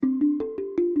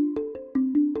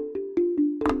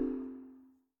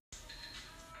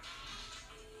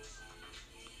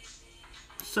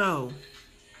So,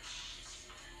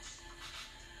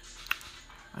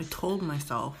 I told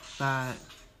myself that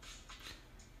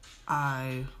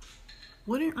I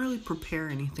wouldn't really prepare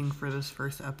anything for this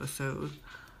first episode.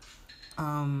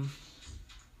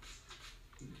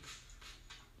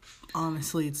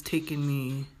 Honestly, it's taken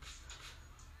me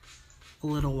a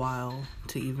little while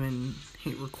to even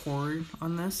hit record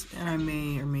on this, and I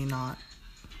may or may not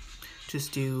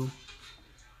just do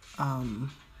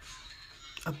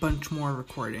a bunch more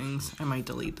recordings. I might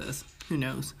delete this. Who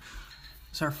knows?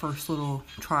 It's our first little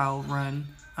trial run.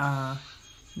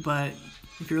 But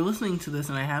if you're listening to this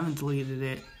and I haven't deleted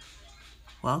it,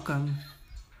 welcome.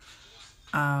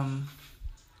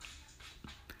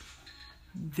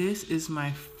 This is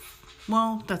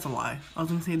well, that's a lie. I was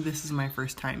gonna say this is my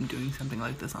first time doing something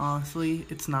like this. Honestly,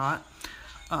 it's not.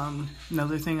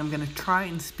 Another thing, I'm gonna try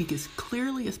and speak as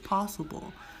clearly as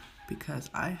possible because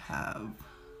I have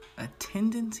a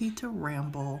tendency to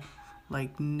ramble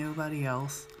like nobody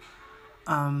else.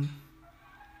 I've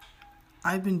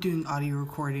been doing audio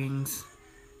recordings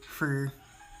for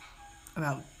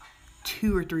about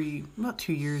 2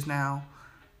 years now.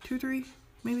 2 or 3?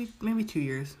 Maybe 2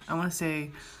 years. I want to say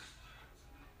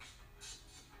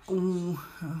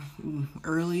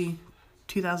early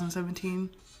 2017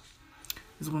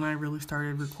 is when I really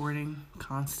started recording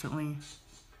constantly.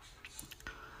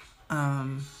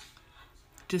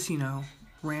 Just,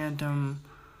 random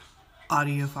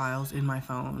audio files in my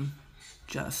phone,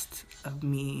 just of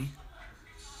me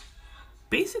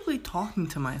basically talking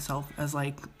to myself as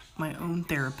like my own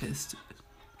therapist.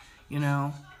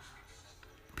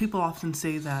 People often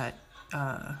say that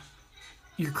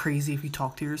you're crazy if you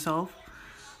talk to yourself,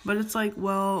 but it's like,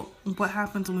 well, what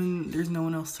happens when there's no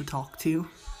one else to talk to?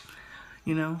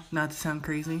 Not to sound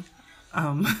crazy.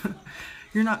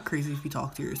 You're not crazy if you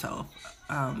talk to yourself.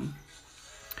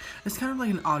 It's kind of like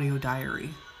an audio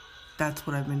diary. That's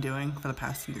what I've been doing for the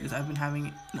past 2 years. I've been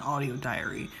having an audio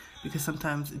diary because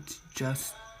sometimes it's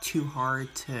just too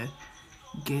hard to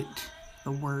get the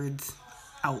words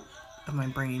out of my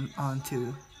brain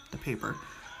onto the paper.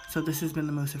 So this has been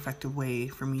the most effective way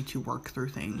for me to work through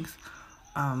things.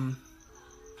 I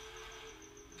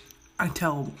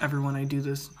tell everyone I do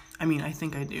this. I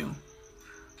think I do.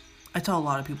 I tell a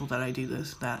lot of people that I do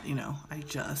this, that,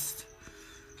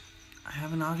 I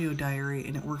have an audio diary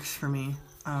and it works for me.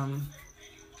 It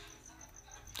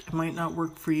might not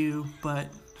work for you,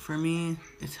 but for me,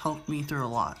 it's helped me through a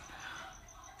lot.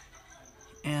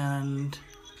 And,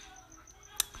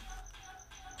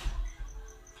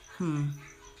 I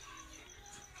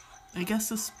guess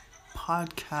this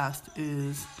podcast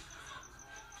is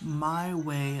my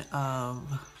way of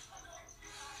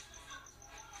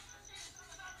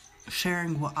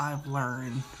sharing what I've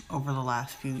learned over the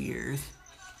last few years,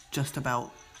 just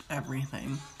about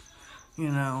everything,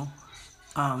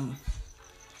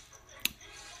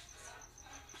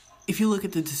 if you look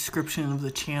at the description of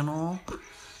the channel,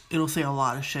 it'll say a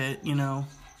lot of shit,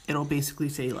 It'll basically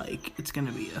say, like, it's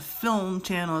gonna be a film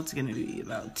channel, it's gonna be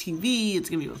about TV, it's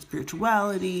gonna be about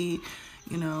spirituality,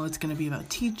 it's gonna be about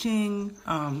teaching,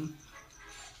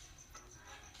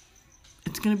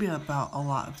 it's gonna be about a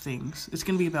lot of things. It's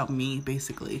gonna be about me,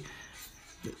 basically.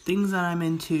 The things that I'm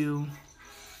into,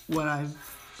 what I've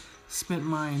spent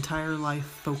my entire life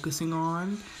focusing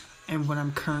on, and what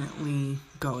I'm currently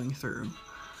going through.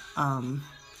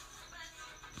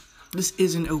 This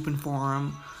is an open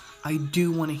forum. I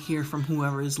do want to hear from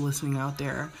whoever is listening out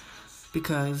there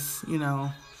because,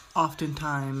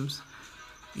 oftentimes,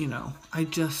 I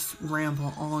just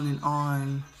ramble on and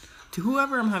on to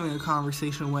whoever I'm having a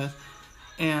conversation with,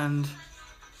 and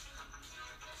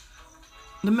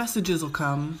the messages will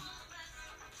come,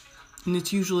 and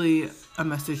it's usually a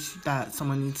message that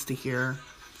someone needs to hear,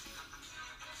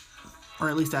 or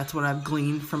at least that's what I've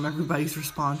gleaned from everybody's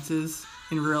responses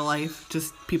in real life,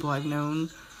 just people I've known,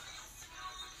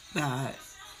 that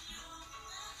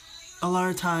a lot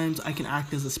of times I can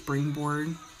act as a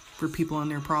springboard for people and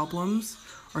their problems,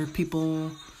 or people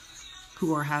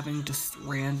who are having just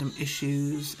random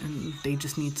issues and they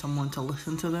just need someone to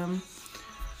listen to them,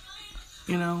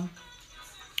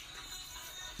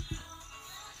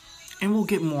 And we'll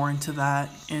get more into that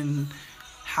and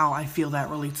how I feel that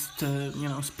relates to,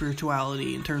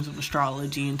 spirituality in terms of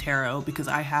astrology and tarot, because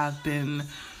I've been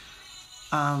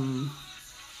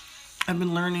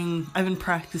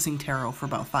practicing tarot for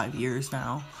about 5 years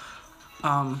now.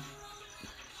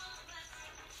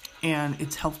 And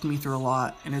it's helped me through a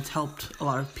lot, and it's helped a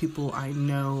lot of people I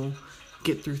know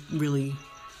get through really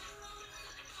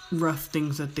rough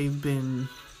things that they've been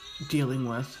dealing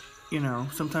with.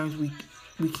 Sometimes we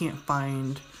can't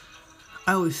find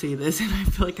I always say this, and I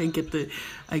feel like I get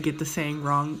the saying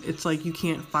wrong. It's like you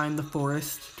can't find the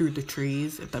forest through the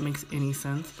trees, if that makes any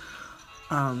sense.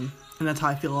 And that's how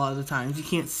I feel a lot of the times. You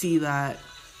can't see that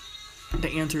the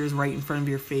answer is right in front of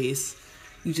your face.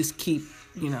 You just keep,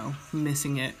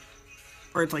 missing it.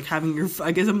 Or it's like having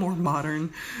I guess a more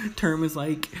modern term is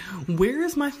like, where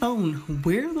is my phone?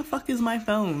 Where the fuck is my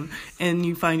phone? And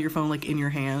you find your phone like in your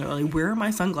hand, or like, where are my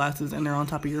sunglasses? And they're on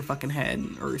top of your fucking head,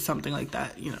 or something like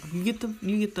that. You get the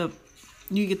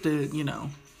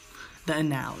the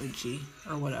analogy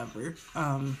or whatever.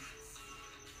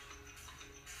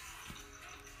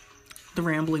 The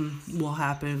rambling will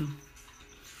happen.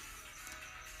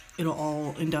 It'll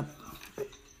all end up the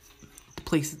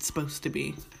place it's supposed to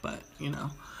be, but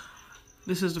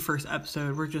this is the first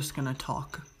episode. We're just gonna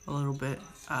talk a little bit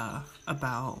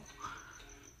about,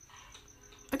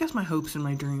 I guess, my hopes and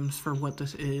my dreams for what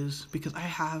this is, because I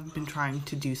have been trying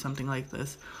to do something like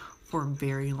this for a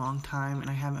very long time, and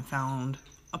I haven't found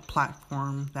a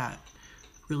platform that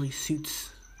really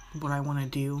suits what I want to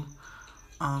do.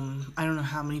 I don't know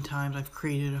how many times I've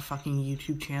created a fucking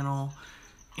YouTube channel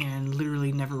and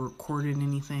literally never recorded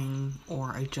anything,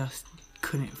 or I just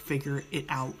couldn't figure it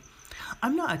out.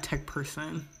 I'm not a tech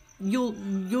person. You'll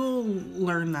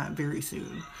learn that very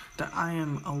soon, that I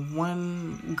am a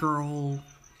one girl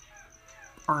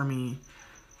army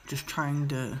just trying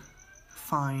to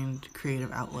find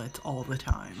creative outlets all the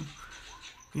time,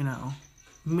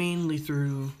 mainly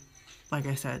through, like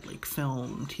I said, like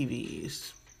film, TV,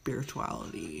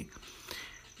 spirituality,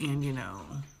 and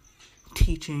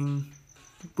teaching,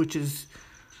 which is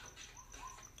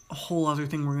a whole other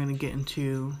thing we're going to get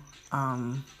into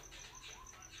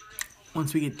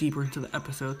once we get deeper into the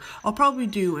episode. I'll probably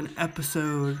do an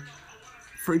episode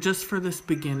for this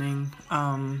beginning.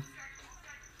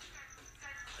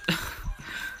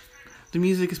 The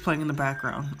music is playing in the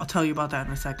background. I'll tell you about that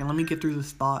in a second. Let me get through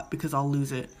this thought because I'll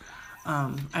lose it.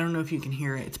 I don't know if you can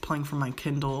hear it. It's playing from my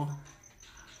Kindle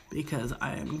because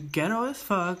I am ghetto as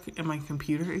fuck and my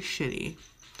computer is shitty.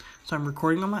 So I'm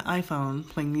recording on my iPhone,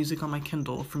 playing music on my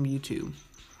Kindle from YouTube.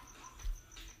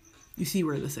 You see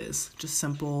where this is. Just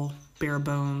simple, bare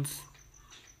bones.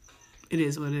 It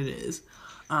is what it is.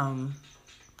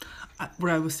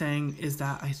 What I was saying is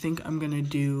that I think I'm going to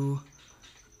do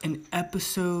an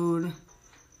episode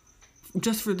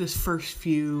just for this first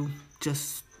few,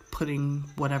 just putting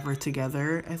whatever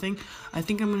together. I think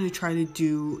I'm going to try to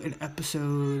do an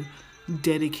episode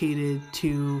dedicated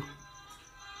to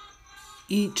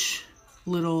each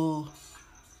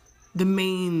the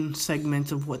main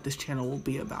segments of what this channel will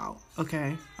be about,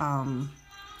 okay? I'm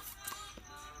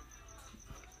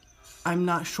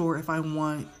not sure if I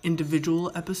want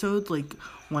individual episodes, like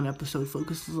one episode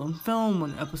focuses on film,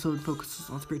 one episode focuses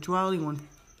on spirituality, one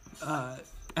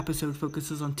episode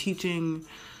focuses on teaching.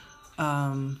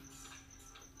 I'm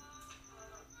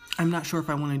not sure if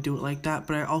I want to do it like that,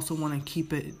 but I also want to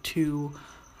keep it to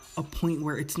a point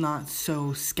where it's not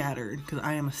so scattered, because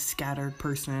I am a scattered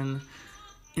person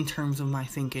in terms of my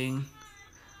thinking.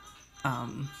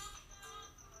 And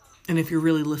if you're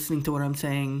really listening to what I'm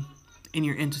saying and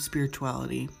you're into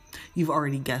spirituality, you've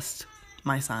already guessed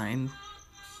my sign.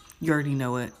 You already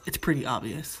know it. It's pretty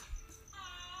obvious.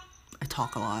 I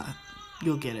talk a lot.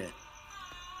 You'll get it.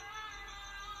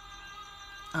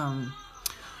 I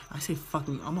say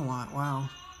fucking I'm a lot. Wow.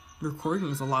 Recording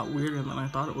is a lot weirder than I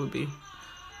thought it would be.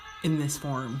 In this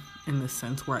form, in this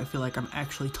sense, where I feel like I'm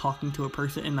actually talking to a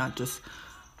person and not just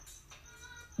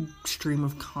stream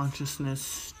of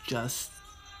consciousness, just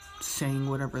saying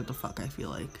whatever the fuck I feel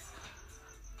like.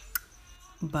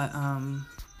 But,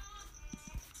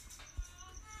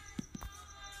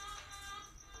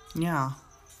 yeah.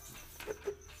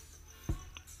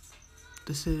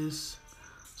 This is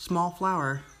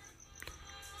Smolflwr.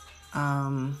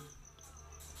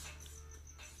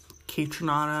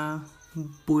 Catronata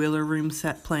boiler room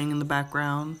set playing in the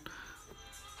background.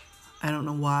 I don't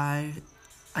know why.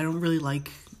 I don't really like,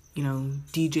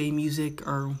 DJ music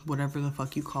or whatever the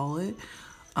fuck you call it.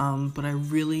 But I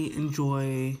really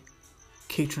enjoy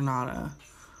Catronata.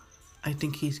 I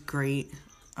think he's great.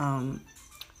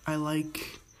 I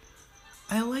like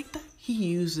that he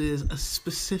uses a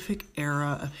specific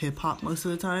era of hip hop most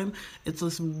of the time. It's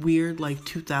this weird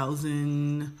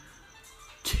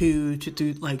 2002 to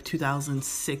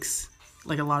 2006.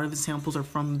 A lot of his samples are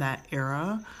from that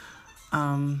era.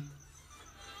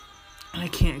 And I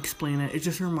can't explain it. It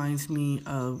just reminds me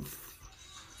of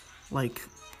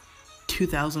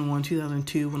 2001,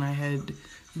 2002 when I had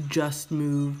just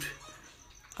moved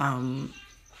to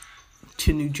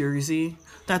New Jersey.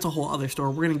 That's a whole other story.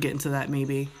 We're going to get into that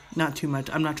maybe. Not too much.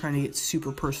 I'm not trying to get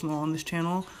super personal on this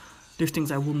channel. there's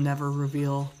things I will never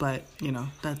reveal, but, you know,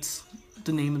 that's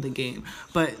the name of the game.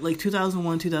 But, like,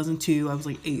 2001, 2002, I was,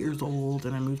 like, 8 years old,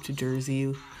 and I moved to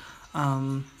Jersey,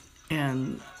 and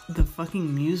the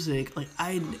fucking music, like,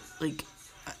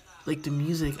 the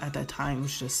music at that time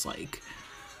was just, like,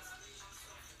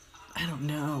 I don't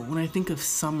know, when I think of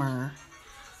summer,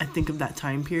 I think of that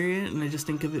time period, and I just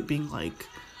think of it being, like,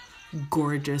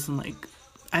 gorgeous, and, like,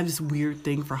 I have this weird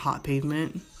thing for hot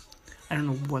pavement. I don't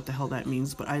know what the hell that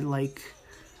means, but I like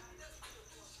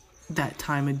that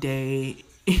time of day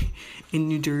in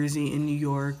New Jersey, in New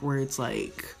York, where it's,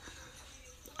 like,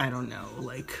 I don't know,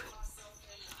 like,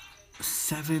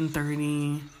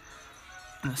 7:30,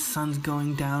 and the sun's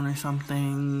going down or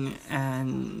something,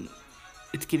 and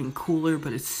it's getting cooler,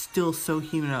 but it's still so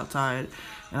humid outside,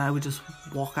 and I would just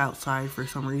walk outside for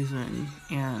some reason,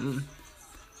 and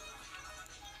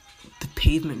the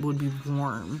pavement would be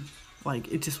warm.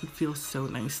 Like, it just would feel so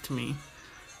nice to me.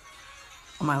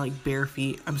 On my, like, bare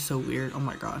feet. I'm so weird. Oh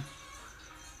my god.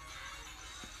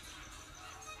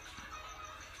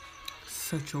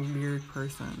 Such a weird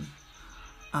person.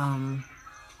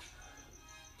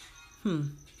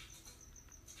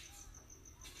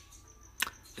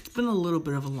 It's been a little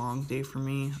bit of a long day for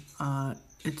me.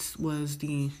 It was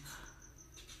the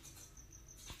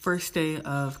first day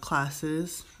of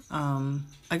classes.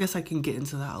 I guess I can get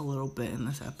into that a little bit in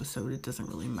this episode. It doesn't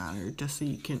really matter. Just so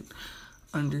you can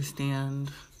understand,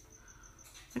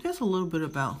 I guess, a little bit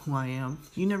about who I am.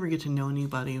 You never get to know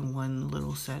anybody in one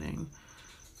little setting.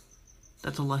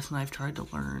 That's a lesson I've tried to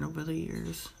learn over the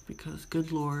years. Because,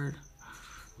 good lord,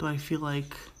 do I feel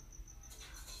like,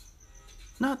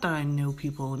 not that I know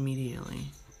people immediately,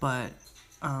 but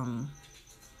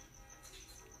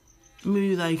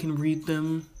maybe that I can read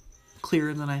them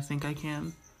clearer than I think I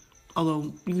can.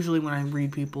 Although, usually when I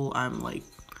read people, I'm, like,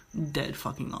 dead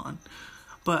fucking on.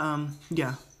 But,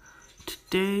 yeah.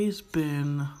 It's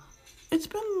been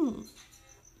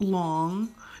long.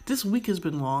 This week has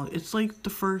been long. It's, like, the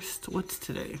first, what's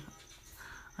today?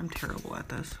 I'm terrible at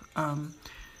this.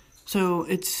 So,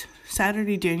 it's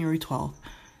Saturday, January 12th.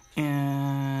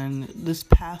 And this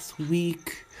past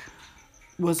week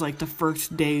was, like, the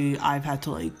first day I've had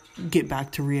to, like, get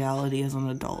back to reality as an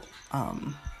adult.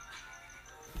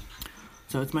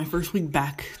 So it's my first week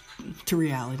back to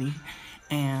reality,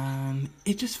 and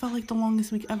it just felt like the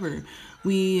longest week ever.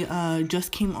 We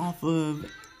just came off of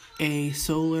a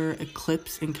solar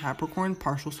eclipse in Capricorn,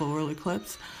 partial solar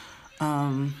eclipse,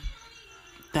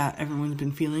 that everyone's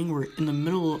been feeling. We're in the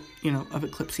middle, of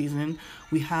eclipse season.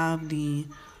 We have the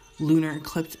lunar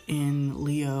eclipse in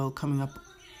Leo coming up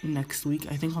next week,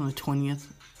 I think on the 20th.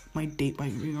 My date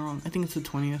might be wrong. I think it's the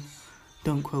 20th.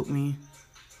 Don't quote me.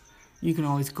 You can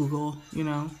always Google,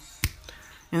 In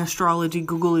astrology,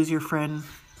 Google is your friend.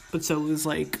 But so is,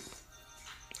 like,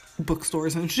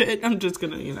 bookstores and shit. I'm just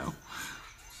gonna,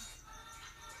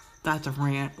 That's a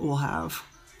rant we'll have.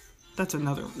 That's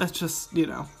just,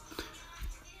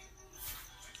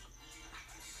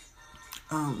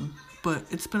 But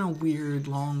it's been a weird,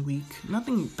 long week.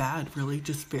 Nothing bad, really.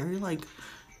 Just very, like,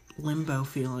 limbo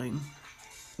feeling.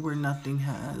 Where nothing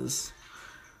has...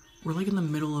 We're, like, in the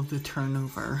middle of the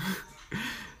turnover.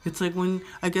 It's like when...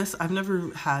 I guess I've never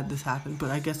had this happen,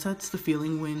 but I guess that's the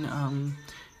feeling when,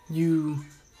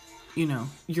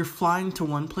 you're flying to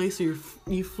one place, or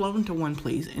you've flown to one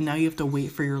place, and now you have to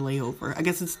wait for your layover. I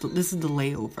guess this is the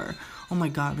layover. Oh my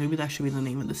god, maybe that should be the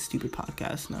name of this stupid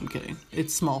podcast. No, I'm kidding.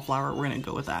 It's Smolflwr. We're gonna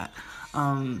go with that.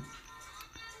 The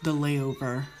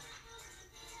layover.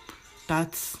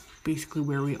 That's basically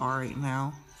where we are right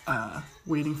now.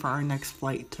 Waiting for our next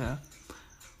flight to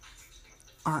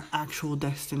our actual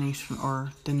destination,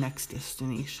 or the next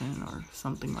destination, or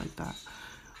something like that.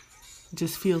 It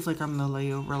just feels like I'm the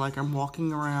layover, like I'm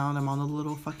walking around, I'm on a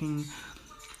little fucking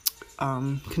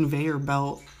conveyor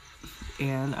belt,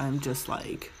 and I'm just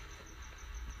like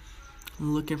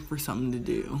looking for something to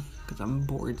do because I'm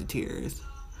bored to tears.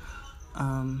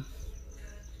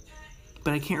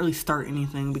 But I can't really start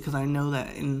anything because I know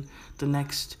that in the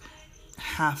next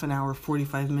half an hour,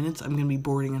 45 minutes, I'm going to be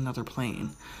boarding another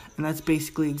plane. And that's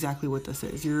basically exactly what this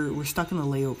is. We're stuck in a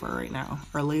layover right now.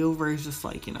 Our layover is just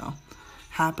like,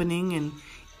 happening, and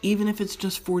even if it's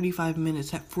just 45 minutes,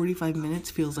 that 45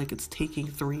 minutes feels like it's taking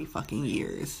 3 fucking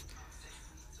years.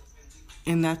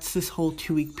 And that's this whole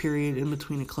 2-week period in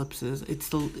between eclipses. It's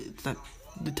the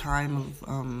time of,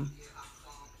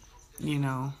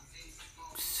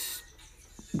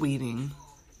 waiting.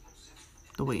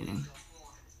 The waiting.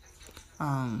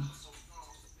 And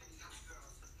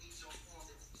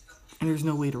there's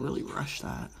no way to really rush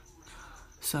that.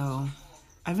 So,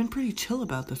 I've been pretty chill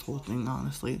about this whole thing,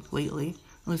 honestly, lately.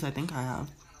 At least I think I have.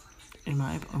 in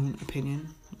my own opinion.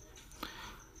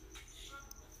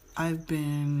 I've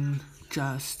been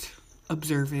just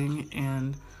observing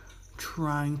and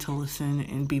trying to listen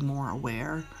and be more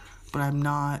aware, but I'm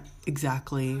not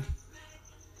exactly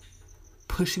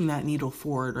pushing that needle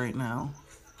forward right now.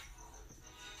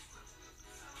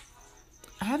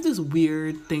 I have this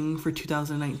weird thing for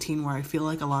 2019 where I feel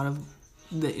like a lot of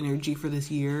the energy for this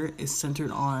year is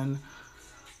centered on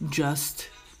just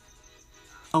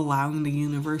allowing the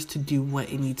universe to do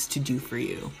what it needs to do for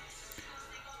you.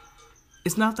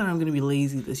 It's not that I'm going to be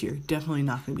lazy this year. Definitely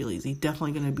not going to be lazy.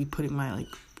 Definitely going to be putting my,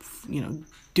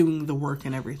 doing the work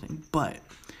and everything. But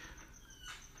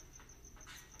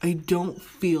I don't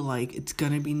feel like it's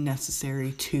going to be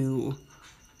necessary to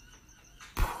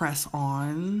press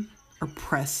on or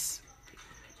press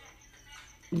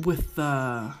with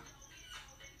the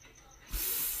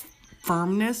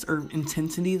firmness or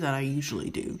intensity that I usually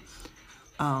do.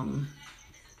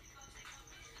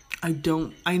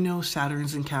 I know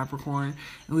Saturn's in Capricorn,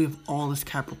 and we have all this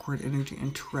Capricorn energy,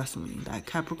 and trust me, that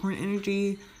Capricorn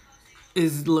energy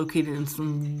is located in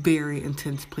some very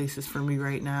intense places for me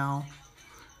right now.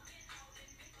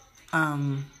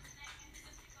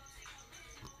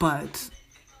 But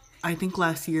I think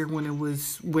last year when it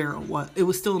was where it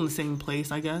was still in the same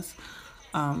place, I guess.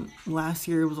 Last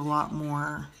year it was a lot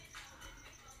more,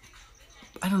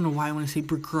 I don't know why I want to say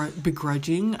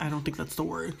begrudging. I don't think that's the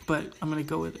word, but I'm going to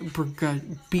go with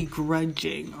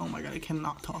begrudging. Oh my God, I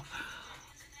cannot talk.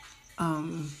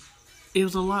 It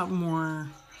was a lot more,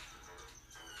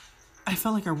 I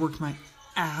felt like I worked my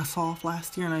ass off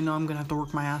last year, and I know I'm going to have to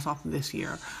work my ass off this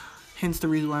year. Hence the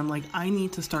reason why I'm like, I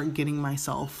need to start getting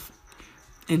myself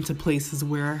into places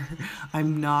where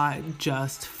I'm not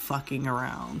just fucking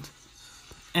around.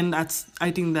 And I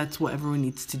think that's what everyone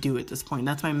needs to do at this point.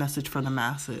 That's my message for the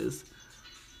masses.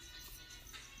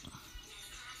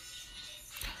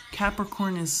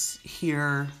 Capricorn is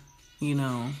here,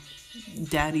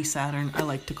 Daddy Saturn. I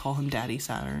like to call him Daddy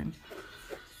Saturn,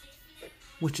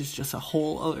 which is just a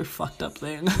whole other fucked up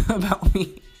thing about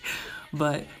me.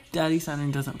 But Daddy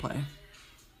Saturn doesn't play.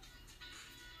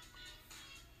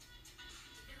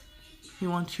 He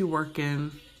wants you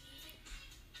working.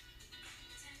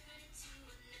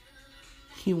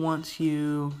 He wants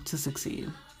you to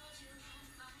succeed.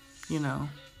 And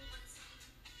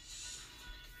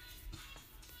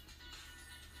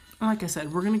like I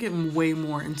said, we're going to get way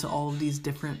more into all of these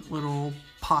different little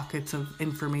pockets of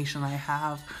information I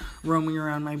have roaming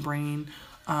around my brain.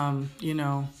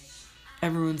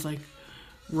 Everyone's like,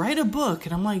 write a book.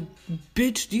 And I'm like,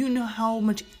 bitch, do you know how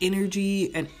much energy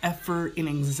and effort and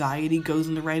anxiety goes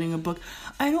into writing a book?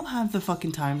 I don't have the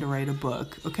fucking time to write a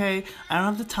book, okay? I don't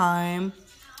have the time.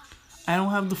 I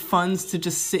don't have the funds to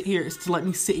just to let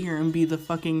me sit here and be the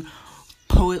fucking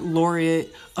poet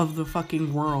laureate of the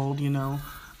fucking world,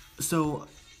 So,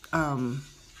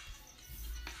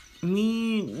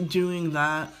 me doing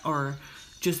that, or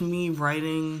just me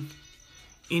writing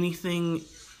anything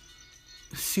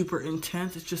super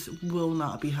intense, it just will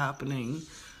not be happening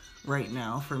right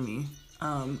now for me.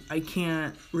 I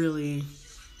can't really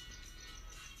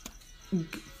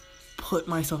put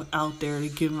myself out there to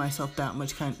give myself that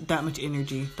much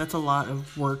energy. That's a lot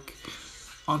of work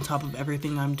on top of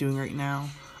everything I'm doing right now.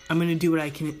 I'm gonna do what I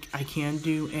can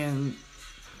do, and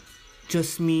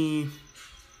just me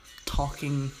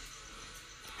talking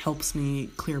helps me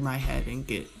clear my head and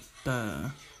get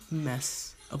the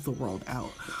mess of the world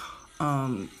out.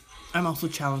 I'm also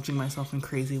challenging myself in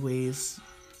crazy ways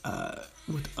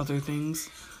with other things.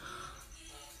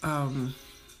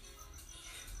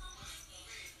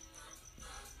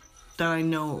 That I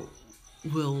know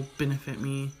will benefit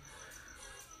me,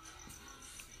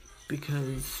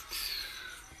 because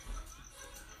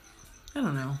I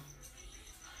don't know.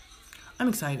 I'm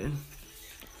excited.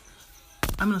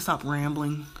 I'm gonna stop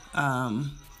rambling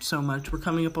so much. We're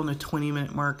coming up on the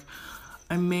 20-minute mark.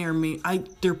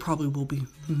 There probably will be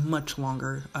much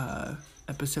longer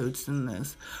episodes than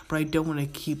this, but I don't want to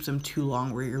keep them too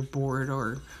long where you're bored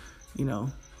or,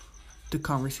 the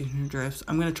conversation drifts.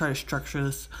 I'm gonna try to structure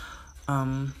this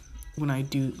when I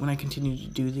continue to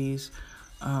do these.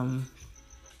 So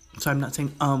I'm not saying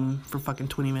for fucking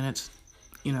 20 minutes,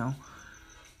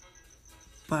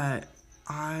 But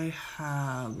I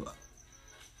have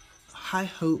high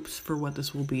hopes for what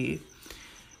this will be.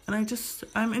 And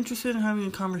I'm interested in having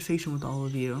a conversation with all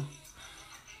of you.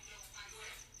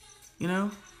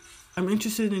 I'm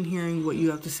interested in hearing what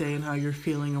you have to say and how you're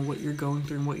feeling and what you're going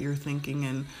through and what you're thinking.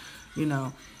 And,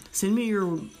 send me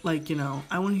your,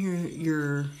 I want to hear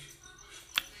your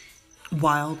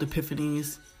wild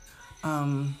epiphanies.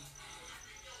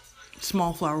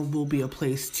 Smolflwr will be a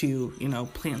place to,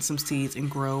 plant some seeds and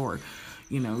grow, or,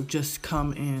 just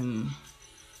come and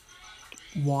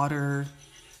water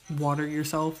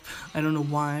yourself. I don't know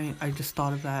why I just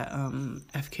thought of that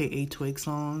FKA Twig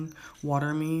song,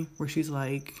 Water Me, where she's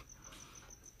like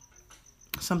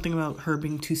something about her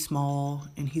being too small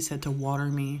and he said to water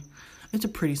me. It's a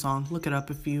pretty song. Look it up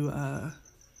if you are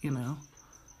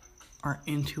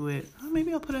into it.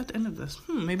 Maybe I'll put it at the end of this.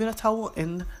 Maybe that's how we'll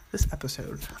end this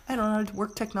episode. I don't know how to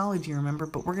work technology, remember,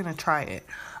 but we're gonna try it.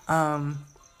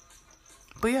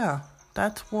 But yeah,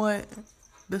 that's what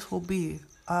this will be.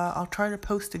 I'll try to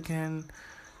post again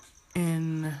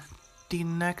in the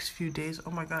next few days.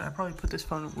 Oh my god, I probably put this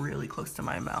phone really close to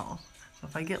my mouth. So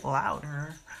if I get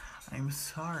louder, I'm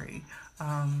sorry.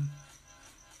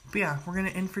 But yeah, we're gonna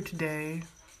end for today.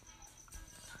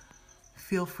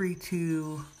 Feel free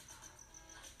to,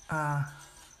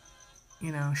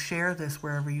 share this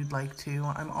wherever you'd like to.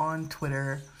 I'm on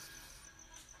Twitter.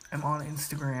 I'm on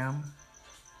Instagram.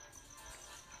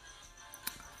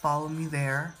 Follow me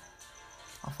there.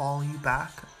 I'll follow you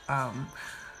back.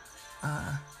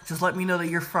 Just let me know that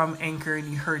you're from Anchor and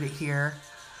you heard it here.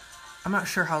 I'm not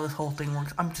sure how this whole thing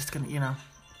works. I'm just gonna,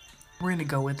 we're gonna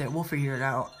go with it. We'll figure it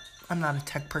out. I'm not a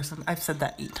tech person. I've said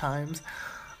that 8 times.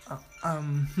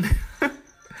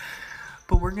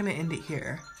 But we're gonna end it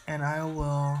here. And I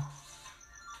will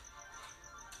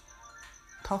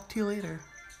talk to you later.